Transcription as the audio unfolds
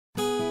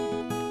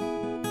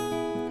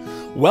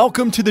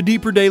Welcome to the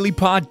Deeper Daily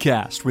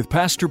Podcast with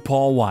Pastor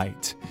Paul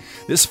White.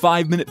 This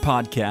 5-minute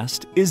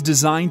podcast is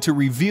designed to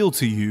reveal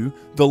to you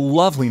the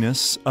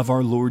loveliness of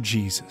our Lord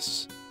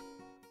Jesus.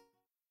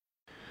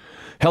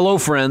 Hello,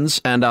 friends,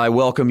 and I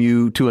welcome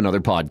you to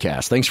another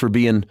podcast. Thanks for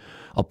being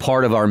a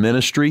part of our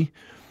ministry.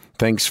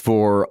 Thanks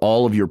for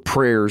all of your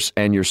prayers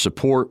and your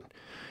support,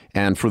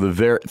 and for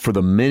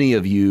the many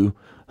of you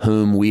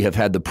whom we have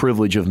had the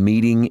privilege of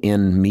meeting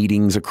in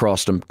meetings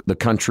across the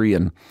country,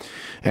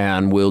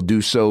 and we'll do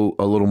so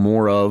a little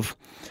more of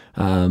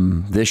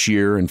this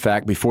year. In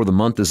fact, before the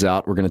month is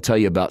out, we're going to tell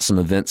you about some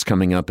events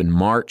coming up in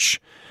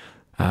March.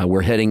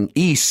 We're heading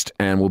east,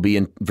 and we'll be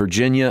in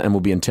Virginia, and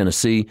we'll be in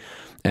Tennessee,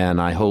 and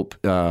I hope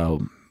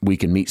we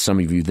can meet some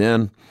of you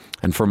then.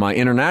 And for my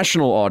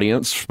international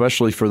audience,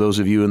 especially for those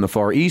of you in the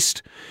Far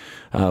East,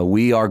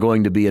 we are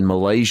going to be in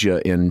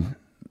Malaysia in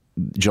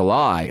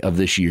July of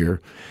this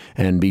year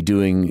and be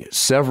doing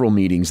several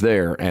meetings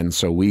there. And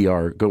so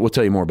we'll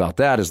tell you more about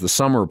that as the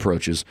summer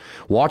approaches.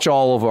 Watch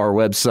all of our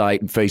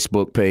website and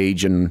Facebook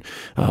page and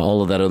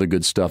all of that other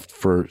good stuff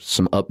for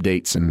some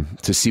updates and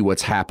to see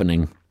what's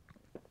happening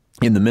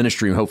in the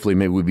ministry. And hopefully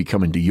maybe we'll be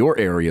coming to your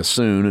area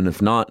soon. And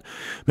if not,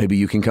 maybe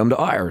you can come to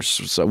ours.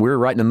 So we're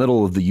right in the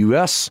middle of the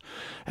U.S.,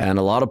 and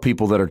a lot of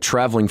people that are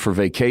traveling for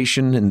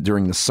vacation and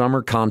during the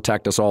summer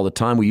contact us all the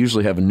time. We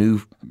usually have a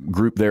new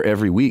group there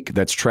every week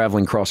that's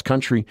traveling cross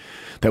country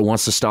that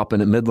wants to stop in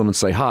at Midland and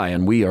say hi.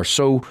 And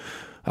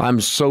I'm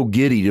so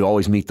giddy to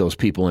always meet those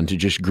people and to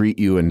just greet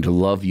you and to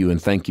love you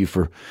and thank you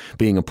for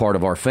being a part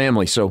of our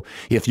family. So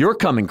if you're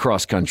coming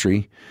cross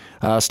country,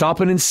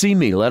 stop in and see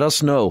me. Let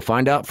us know.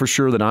 Find out for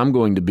sure that I'm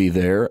going to be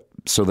there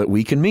so that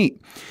we can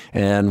meet.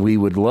 And we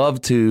would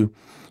love to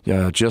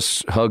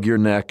just hug your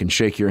neck and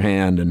shake your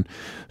hand and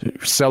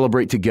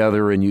celebrate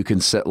together, and you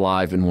can sit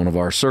live in one of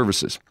our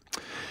services.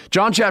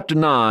 John chapter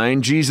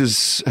 9,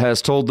 Jesus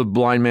has told the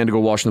blind man to go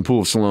wash in the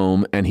pool of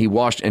Siloam, and he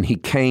washed and he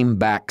came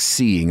back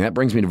seeing. That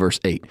brings me to verse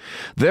 8.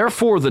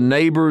 Therefore the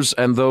neighbors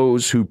and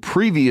those who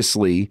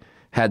previously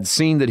had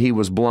seen that he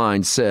was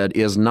blind said,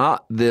 "Is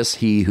not this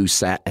he who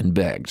sat and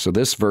begged?" So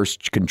this verse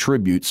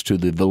contributes to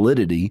the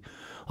validity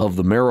of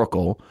the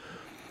miracle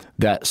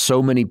that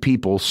so many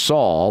people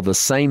saw the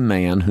same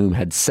man whom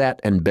had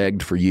sat and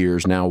begged for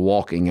years now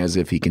walking as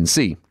if he can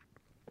see.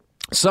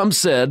 Some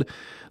said,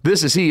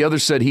 "This is he."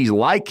 Others said, "He's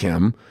like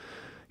him."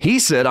 He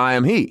said, "I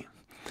am he."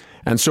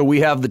 And so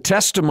we have the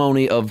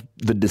testimony of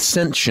the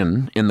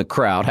dissension in the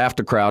crowd. Half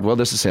the crowd, well,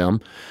 this is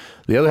him.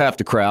 The other half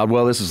the crowd,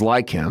 well, this is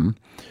like him.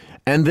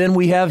 And then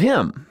we have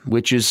him,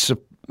 which is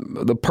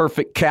the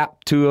perfect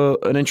cap to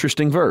an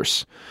interesting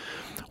verse.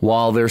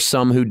 While there's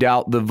some who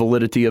doubt the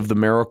validity of the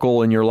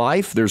miracle in your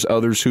life, there's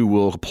others who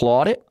will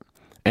applaud it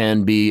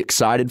and be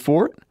excited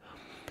for it.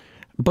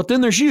 But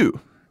then there's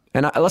you.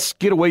 And let's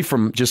get away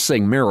from just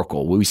saying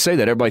miracle. When we say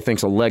that, everybody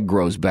thinks a leg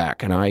grows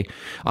back. And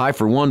I,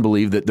 for one,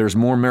 believe that there's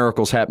more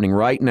miracles happening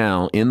right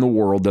now in the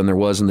world than there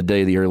was in the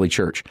day of the early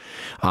church.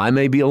 I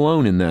may be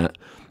alone in that,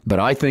 but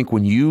I think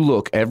when you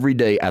look every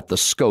day at the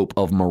scope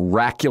of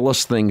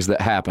miraculous things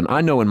that happen, I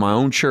know in my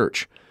own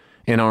church,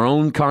 in our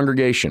own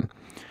congregation,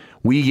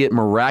 we get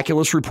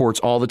miraculous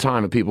reports all the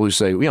time of people who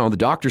say, the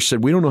doctor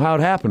said, we don't know how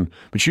it happened,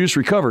 but you just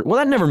recovered. Well,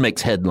 that never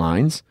makes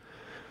headlines.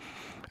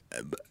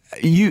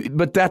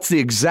 But that's the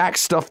exact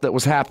stuff that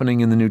was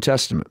happening in the New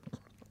Testament.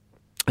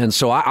 And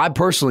so I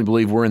personally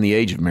believe we're in the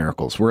age of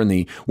miracles. We're in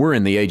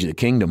the age of the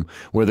kingdom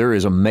where there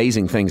is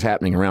amazing things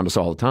happening around us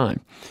all the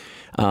time.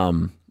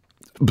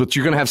 But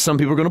you're going to have some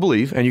people who are going to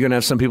believe, and you're going to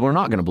have some people who are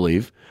not going to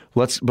believe.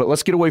 But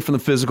let's get away from the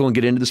physical and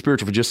get into the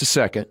spiritual for just a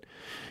second.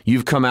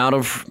 You've come out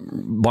of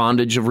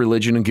bondage of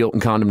religion and guilt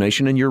and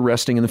condemnation, and you're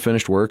resting in the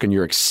finished work, and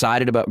you're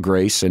excited about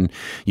grace, and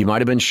you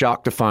might have been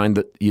shocked to find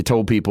that you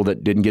told people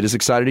that didn't get as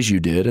excited as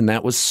you did, and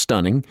that was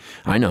stunning.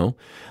 I know.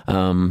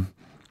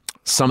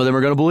 Some of them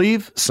are going to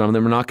believe, some of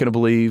them are not going to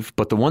believe,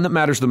 but the one that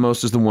matters the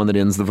most is the one that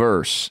ends the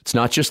verse. It's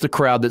not just the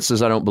crowd that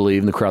says, "I don't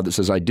believe," and the crowd that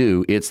says, "I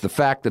do." It's the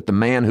fact that the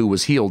man who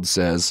was healed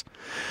says,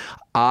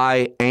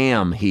 "I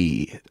am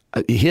he."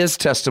 His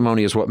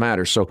testimony is what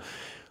matters. So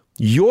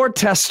your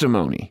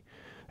testimony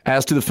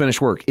as to the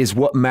finished work is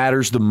what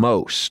matters the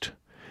most,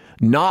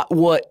 not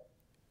what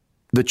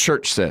the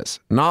church says,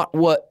 not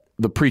what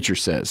the preacher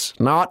says,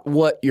 not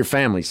what your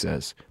family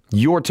says.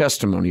 Your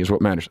testimony is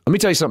what matters. Let me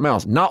tell you something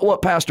else, not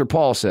what Pastor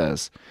Paul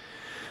says.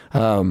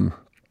 I'm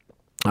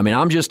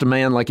just a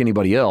man like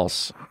anybody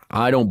else.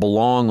 I don't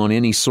belong on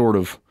any sort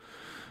of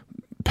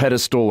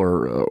pedestal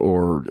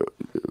or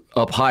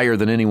up higher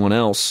than anyone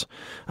else.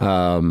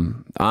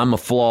 I'm a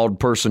flawed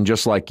person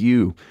just like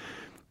you.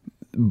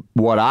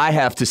 What I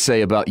have to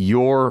say about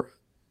your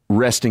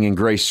resting in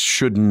grace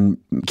shouldn't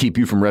keep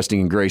you from resting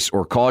in grace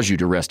or cause you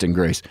to rest in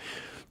grace.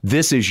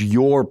 This is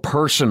your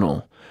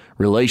personal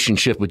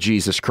relationship with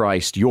Jesus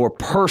Christ, your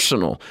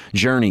personal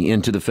journey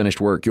into the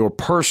finished work, your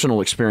personal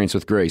experience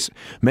with grace.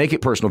 Make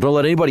it personal. Don't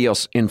let anybody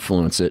else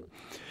influence it.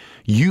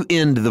 You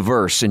end the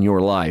verse in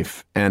your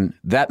life, and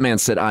that man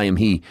said, "I am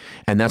he,"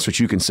 and that's what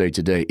you can say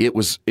today.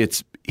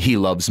 It's He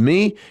loves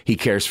me. He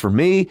cares for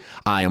me.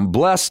 I am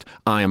blessed.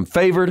 I am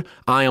favored.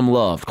 I am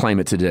loved. Claim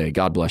it today.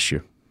 God bless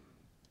you.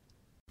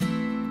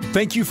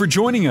 Thank you for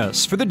joining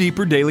us for the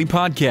Deeper Daily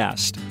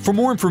Podcast. For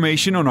more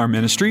information on our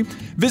ministry,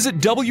 visit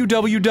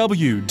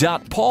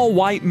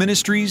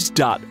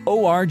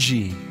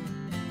www.paulwhiteministries.org.